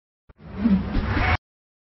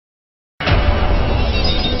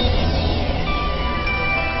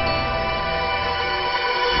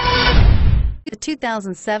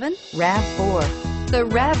2007 RAV4. The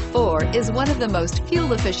RAV4 is one of the most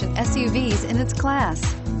fuel-efficient SUVs in its class.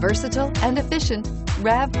 Versatile and efficient,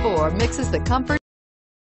 RAV4 mixes the comfort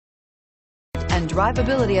and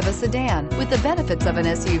drivability of a sedan with the benefits of an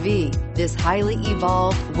SUV. This highly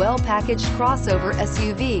evolved, well-packaged crossover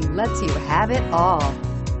SUV lets you have it all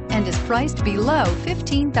and is priced below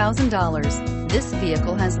 $15,000. This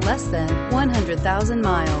vehicle has less than 100,000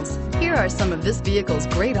 miles. Here are some of this vehicle's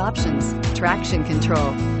great options: traction control,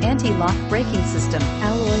 anti-lock braking system,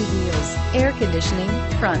 alloy wheels, air conditioning,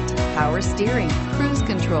 front, power steering, cruise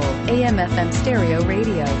control, AM/FM stereo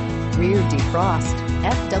radio, rear defrost,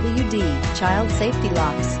 FWD, child safety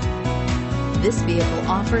locks. This vehicle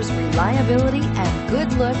offers reliability and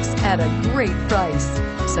good looks at a great price.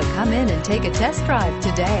 So come in and take a test drive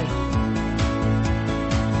today.